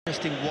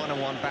Interesting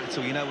one-on-one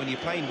battle. You know, when you're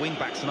playing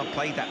wing-backs, and I've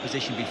played that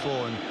position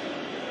before, and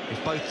if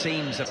both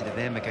teams are to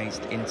them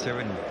against Inter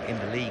and in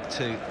the league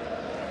too,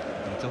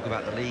 when you talk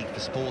about the league for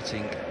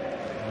Sporting,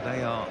 well,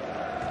 they are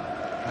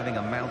having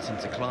a mountain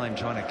to climb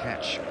trying to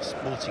catch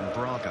Sporting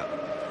Braga.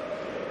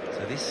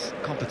 So this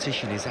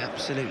competition is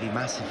absolutely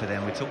massive for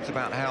them. We talked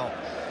about how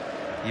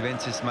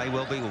Juventus may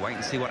well be, we'll wait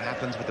and see what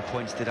happens with the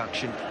points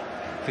deduction,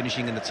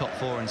 finishing in the top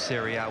 4 in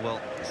Serie A. Well,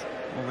 it's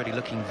already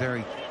looking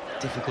very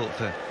difficult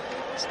for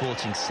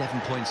Sporting, 7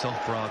 points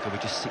off Braga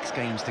with just 6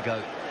 games to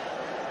go.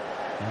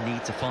 They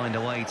need to find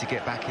a way to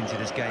get back into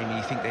this game, and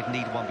you think they'd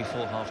need one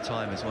before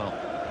half-time as well.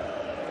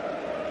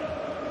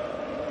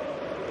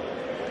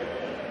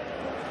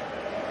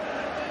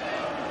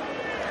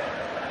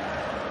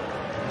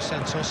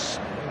 Santos,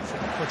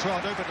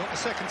 Quadrado, but not the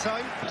second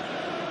time.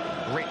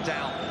 Ripped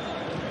out.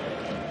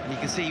 And you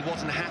can see he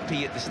wasn't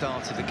happy at the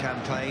start of the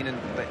campaign, and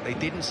they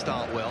didn't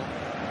start well.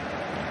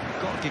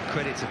 You've got to give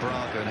credit to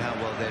Braga and how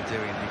well they're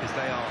doing, because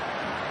they are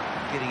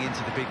getting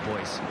into the big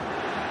boys.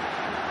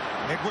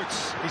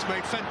 Edwards, he's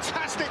made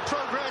fantastic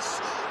progress,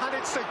 and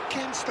it's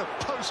against the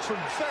post from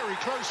very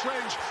close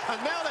range,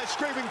 and now they're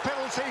screaming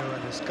penalty.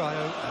 And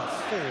Escaio at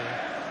 4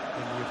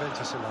 in the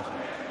Juventus 11.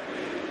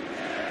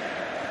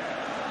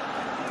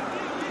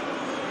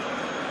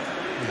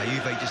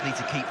 Juve just need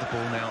to keep the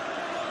ball now.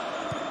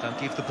 Don't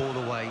give the ball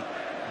away.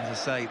 As I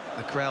say,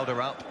 the crowd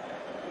are up.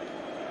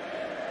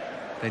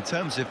 In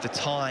terms of the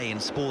tie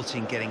and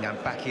Sporting getting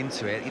back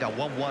into it, you know,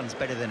 1-1's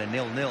better than a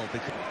 0-0.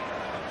 Because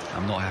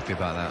I'm not happy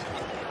about that.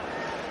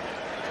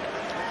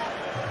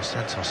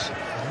 Santos,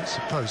 I don't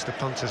suppose the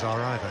punters are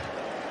either.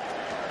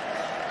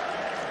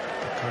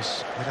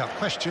 Because, without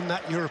question,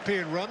 that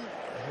European run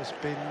has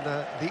been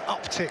the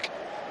uptick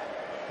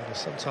in a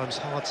sometimes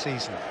hard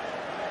season.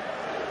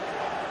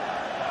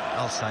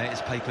 I'll say it,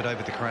 it's papered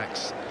over the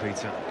cracks,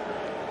 Peter.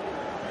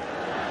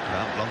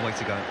 Well, long way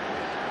to go.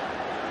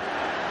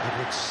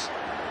 Edwards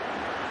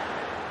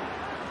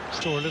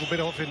saw a little bit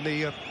of in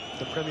the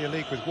Premier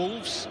League with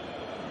Wolves.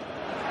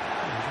 A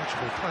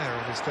notable player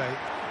on his day.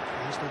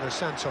 Here's Nuno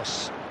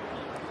Santos.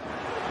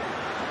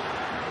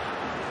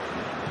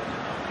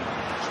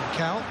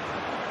 Trincao.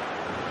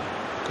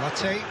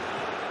 Garte.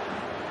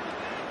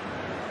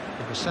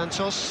 Nuno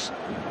Santos.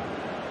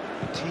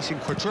 Teasing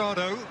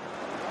Quadrado.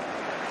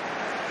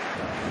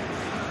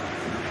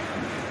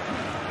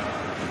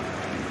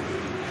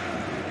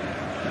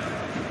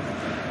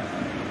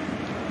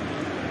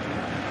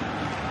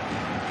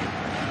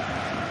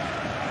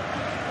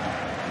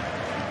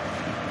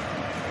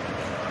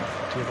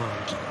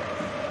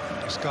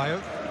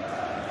 Escaio.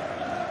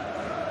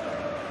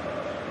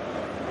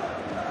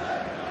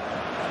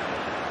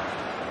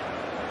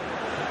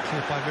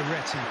 Cleared by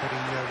Miretti, but he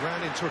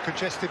ran into a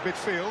congested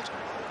midfield,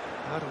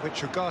 out of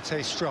which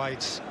Ugarte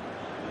strides.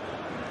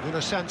 Nuno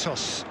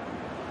Santos.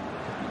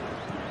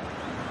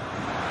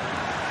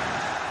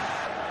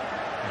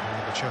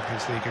 In the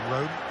Champions League in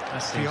Rome.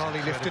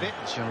 Vialli lifted it.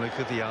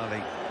 Gianluca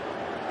Vialli.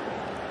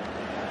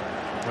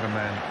 What a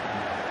man.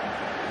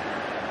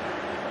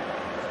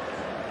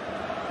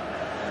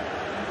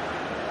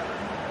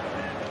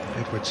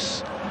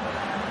 Edwards.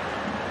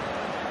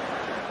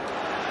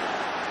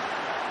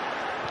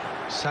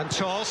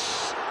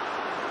 Santos.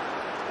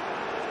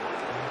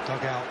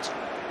 Dug out.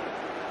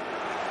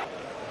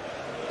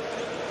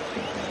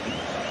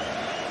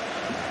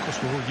 Of course,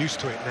 we're all used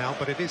to it now,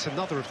 but it is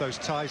another of those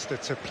ties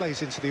that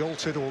plays into the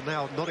altered or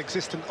now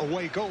non-existent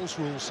away goals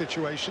rule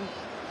situation.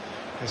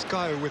 There's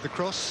Gaio with the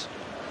cross.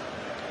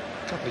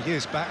 A couple of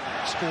years back,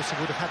 Sporting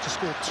would have had to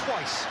score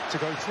twice to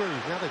go through.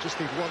 Now they just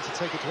need one to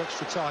take it to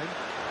extra time.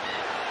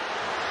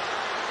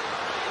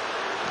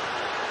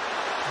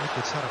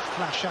 Edwards had a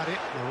flash at it.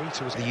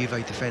 Morita was the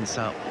Juve defence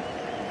up.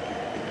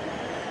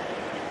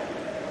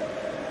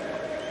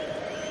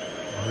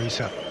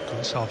 Morita,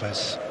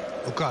 Gonçalves,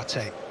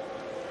 Ugarte,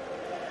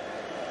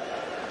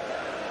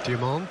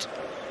 Diamond,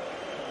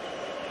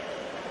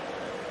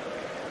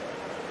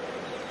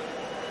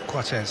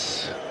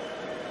 Coates,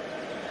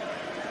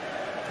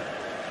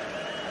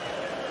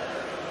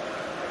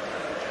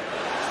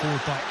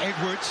 forward by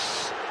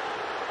Edwards.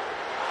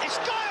 It's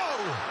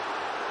Gaio!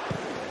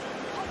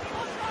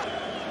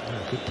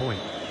 Good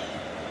point.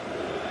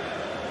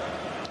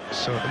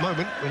 So at the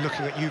moment we're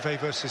looking at Juve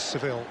versus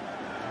Seville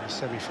in the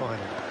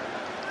semi-final.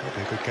 That'll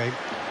be a good game.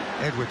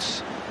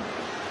 Edwards.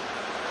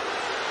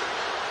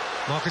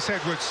 Marcus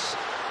Edwards.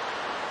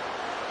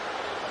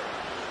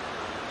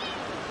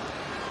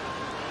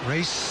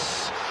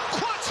 Race.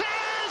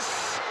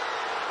 Coates!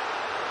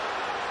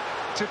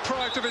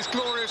 Deprived of his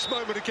glorious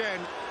moment again.